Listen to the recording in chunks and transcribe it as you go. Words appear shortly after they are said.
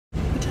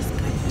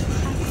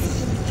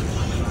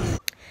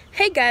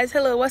Hey guys,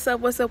 hello, what's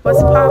up, what's poppin'?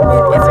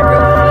 It's a girl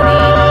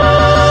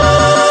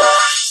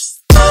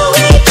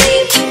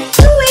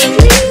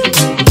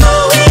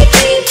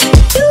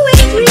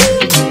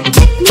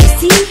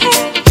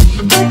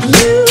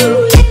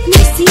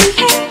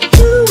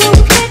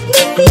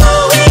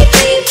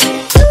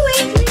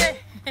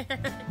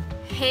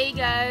Hey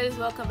guys,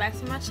 welcome back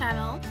to my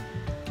channel.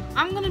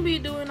 I'm gonna be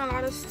doing a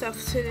lot of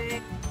stuff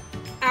today,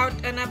 out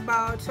and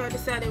about, so I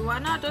decided why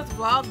not just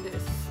vlog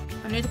this.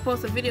 I need to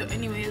post a video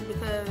anyways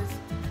because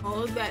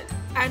that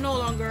I no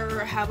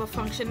longer have a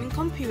functioning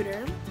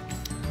computer,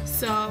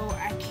 so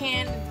I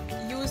can't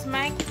use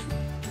my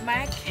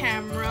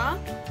camera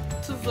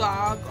to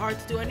vlog or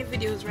to do any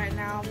videos right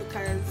now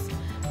because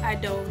I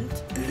don't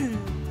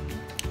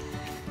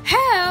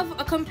have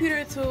a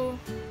computer to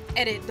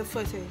edit the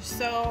footage.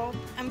 So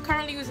I'm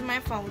currently using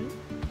my phone.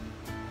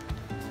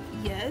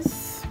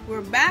 Yes, we're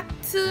back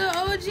to the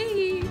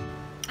OG.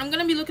 I'm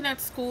gonna be looking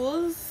at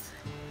schools.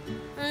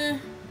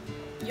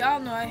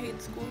 Y'all know I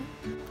hate school.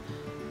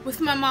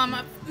 With my mom,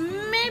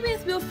 maybe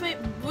it's I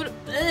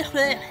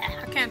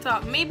can't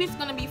talk. Maybe it's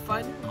gonna be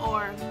fun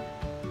or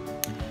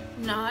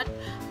not,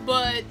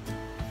 but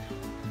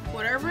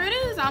whatever it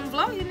is, I'm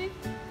vlogging it.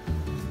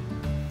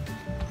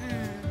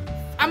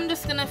 I'm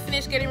just gonna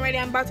finish getting ready.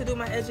 I'm about to do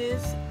my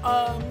edges,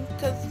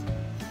 cause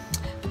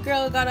a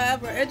girl gotta have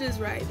her edges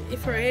right.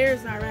 If her hair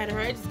is not right, her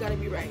edges gotta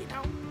be right, you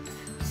know.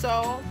 So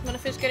I'm gonna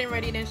finish getting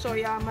ready, then show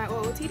y'all my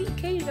OOTD.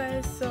 Okay, you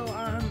guys. So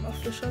I'm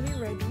officially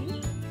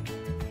ready.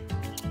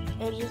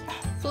 Edges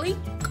fleek.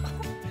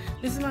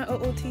 This is my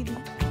OOTD.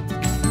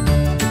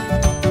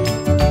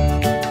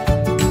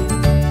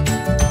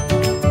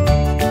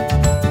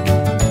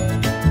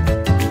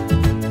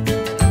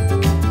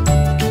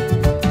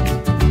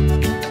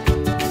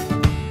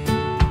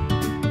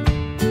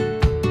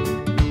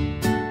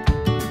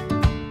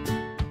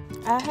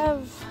 I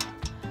have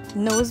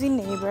nosy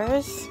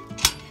neighbors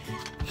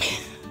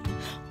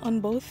on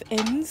both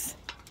ends,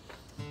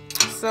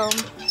 so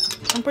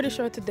I'm pretty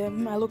sure to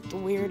them I looked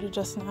weird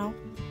just now,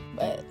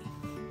 but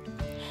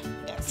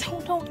that's who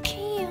don't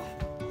care.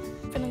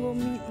 I'm gonna go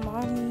meet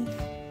mommy.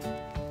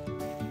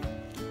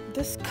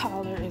 This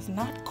collar is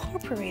not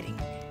cooperating.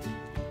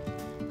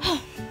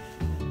 I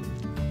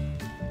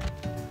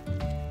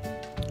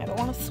don't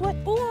want to sweat.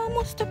 Oh, I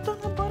almost stepped on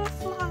a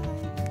butterfly.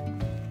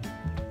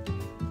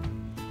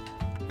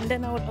 And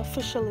then I would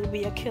officially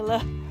be a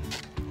killer.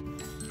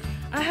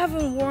 I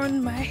haven't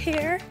worn my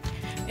hair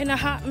in a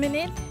hot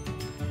minute,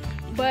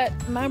 but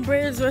my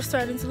braids were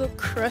starting to look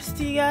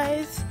crusty,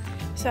 guys,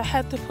 so I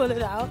had to pull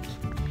it out.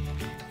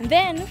 And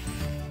then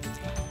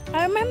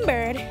I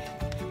remembered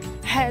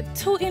I had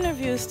 2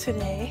 interviews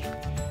today,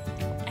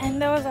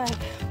 and I was like,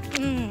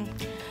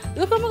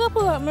 look, I'm gonna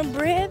pull out my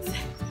braids.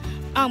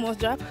 I almost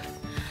dropped.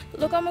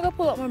 Look, I'm gonna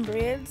pull out my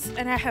braids,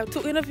 and I have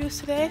 2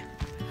 interviews today.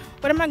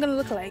 What am I gonna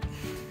look like?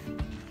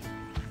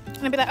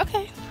 And I'd be like,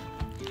 okay,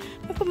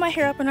 I put my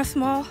hair up in a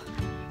small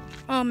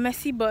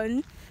messy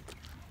bun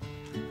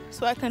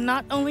so I can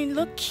not only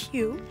look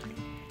cute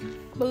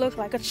but look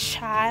like a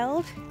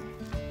child,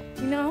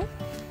 you know.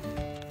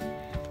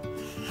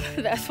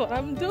 That's what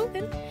I'm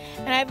doing.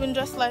 And I've been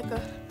dressed like a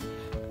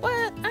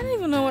what? I don't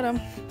even know what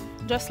I'm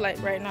dressed like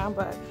right now,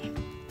 but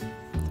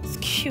it's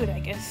cute,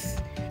 I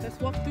guess. Let's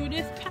walk through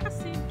this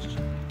passage.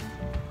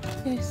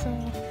 Okay, so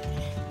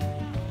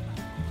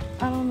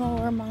I don't know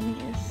where mommy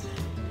is.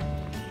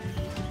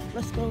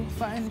 Let's go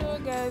find her.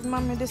 So guys,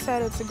 mommy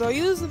decided to go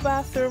use the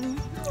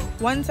bathroom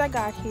once I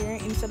got here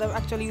instead of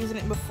actually using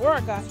it before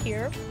I got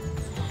here.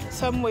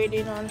 So I'm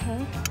waiting on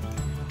her.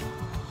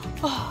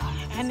 Oh,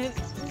 and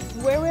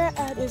where we're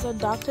at is a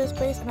doctor's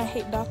place, and I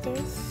hate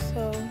doctors,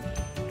 so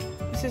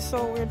this is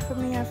so weird for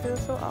me. I feel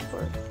so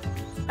awkward.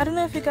 I don't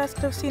know if you guys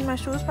could have seen my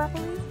shoes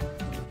properly,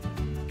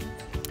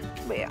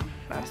 but yeah,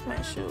 that's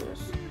my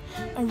shoes.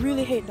 I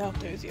really hate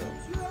doctors, yo.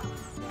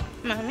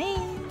 Mommy,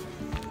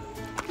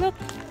 look.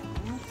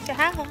 Say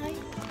hi. Hi.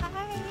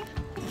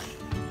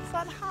 It's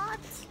not hot.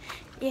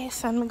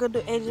 Yes, I'm gonna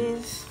do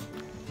edges.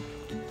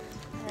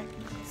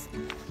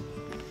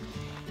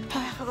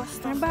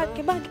 My bag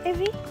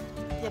heavy?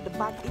 Yeah, the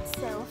bag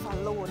itself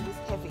alone is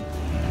heavy.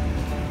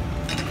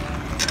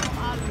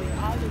 All the way.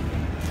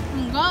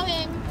 I'm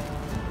going.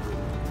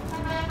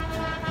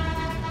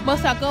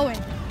 Both are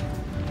going.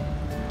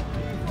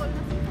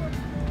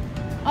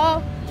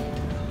 Oh.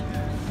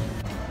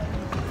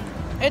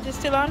 It is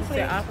still on, please.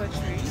 The apple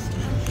tree.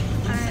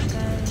 Alright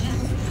guys,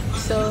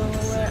 so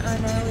we're on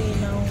our way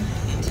now.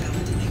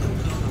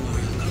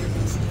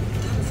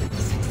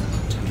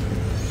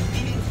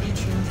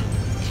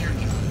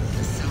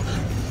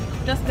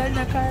 Just got in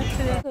the car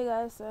accident. Okay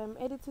guys, so I'm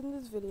editing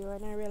this video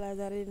and I realized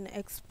I didn't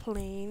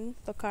explain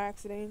the car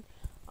accident.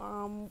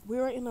 We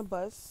were in a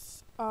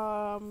bus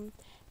and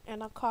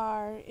a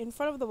car in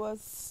front of the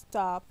bus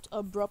stopped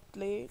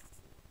abruptly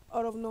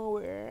out of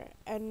nowhere,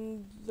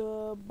 and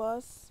the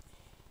bus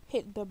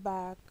hit the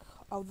back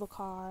of the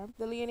car.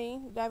 The lady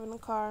driving the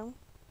car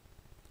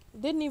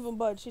didn't even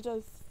budge. She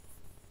just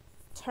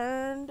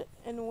turned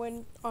and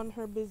went on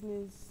her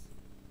business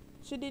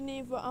She didn't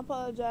even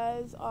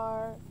apologize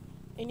or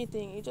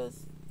anything. It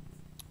just,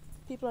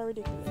 people are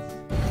ridiculous.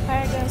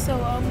 Alright guys, so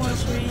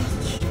almost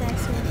reached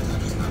Maximum.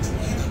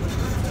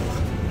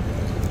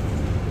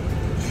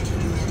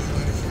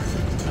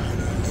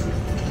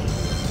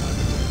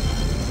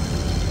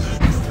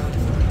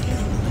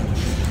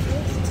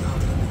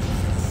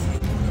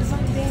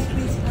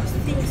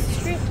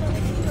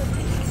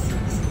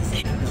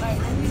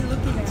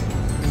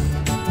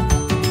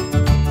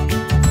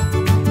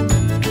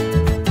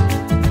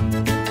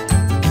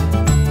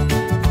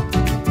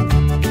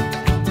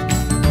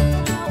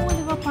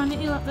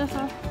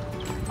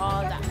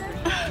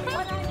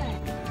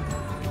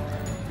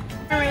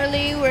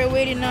 Currently, we're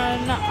waiting on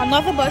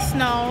another bus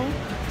now,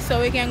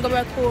 so we can go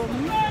back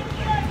home.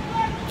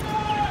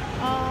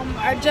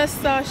 I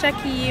just saw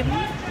Shakim.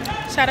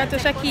 Shout out to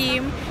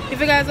Shakim. If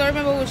you guys don't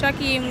remember who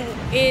Shakim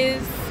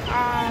is,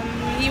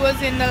 he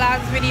was in the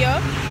last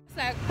video. It's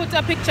like, put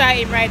a picture of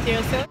him right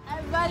here. So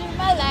I value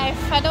my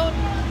life. I don't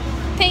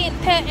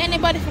tell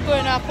anybody for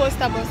going to a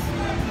poster bus.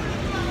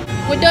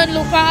 We don't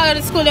look for all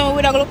the school and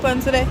we don't look on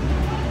today.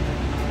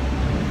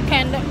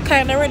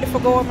 Kinda ready for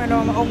going and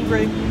I'm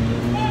hungry.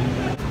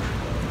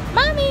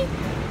 Mommy!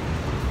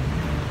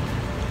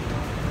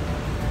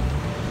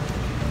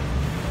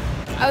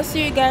 I'll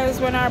see you guys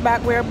when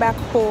we're back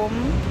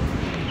home.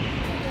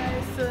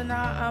 Guys, so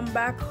now I'm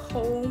back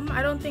home.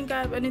 I don't think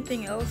I have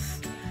anything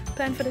else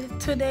planned for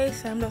today,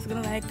 so I'm just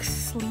gonna like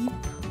sleep.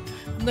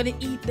 I'm gonna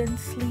eat, then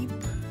sleep,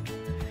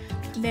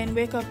 then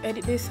wake up,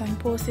 edit this and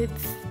post it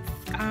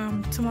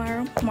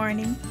tomorrow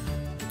morning.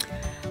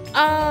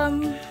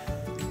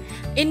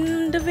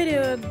 In the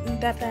video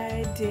that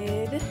I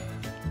did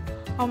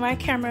on my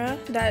camera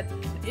that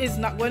is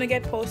not going to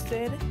get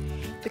posted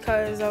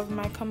because of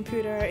my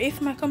computer. If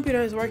my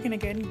computer is working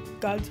again,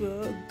 God's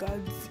will,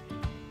 God's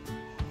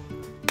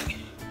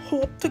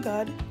hope to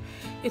God,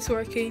 it's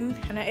working,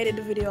 and I edit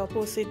the video, I'll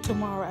post it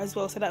tomorrow as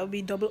well, so that will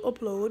be double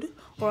upload,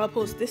 or I'll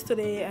post this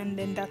today and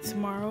then that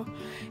tomorrow.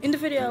 In the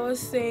video I was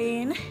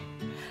saying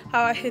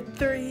how I hit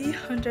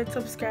 300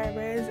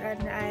 subscribers,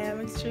 and I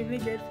am extremely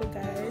grateful,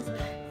 guys.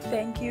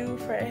 Thank you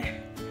for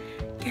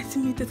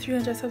getting me to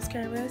 300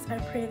 subscribers. I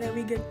pray that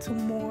we get to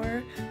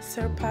more,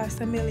 surpass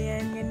 1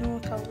 million, you know,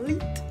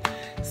 complete.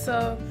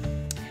 So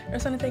I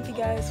just want to thank you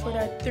guys for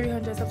that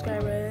 300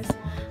 subscribers,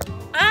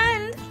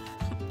 and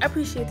I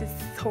appreciate it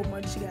so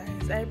much,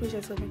 guys. I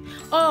appreciate it so much.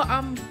 Oh,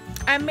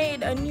 I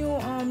made a new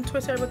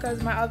Twitter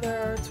because my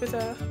other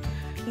Twitter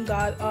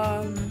got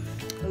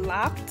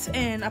locked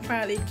and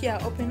apparently it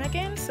can't open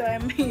again, so I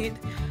made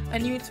a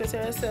new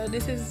Twitter. So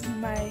this is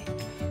my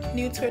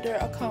new Twitter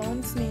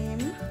account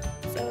name,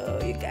 so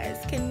you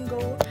guys can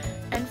go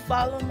and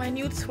follow my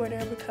new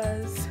Twitter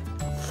because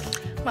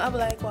I have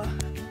like what,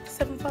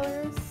 7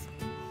 followers,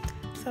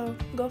 so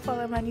go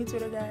follow my new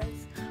Twitter,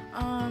 guys.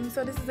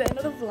 So this is the end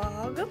of the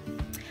vlog.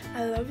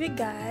 I love you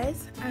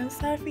guys. I'm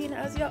Safina,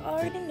 as you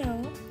already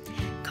know.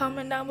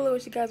 Comment down below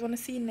what you guys want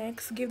to see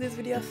next. Give this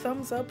video a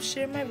thumbs up,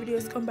 share my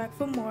videos, come back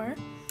for more.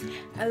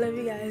 I love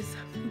you guys.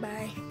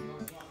 Bye.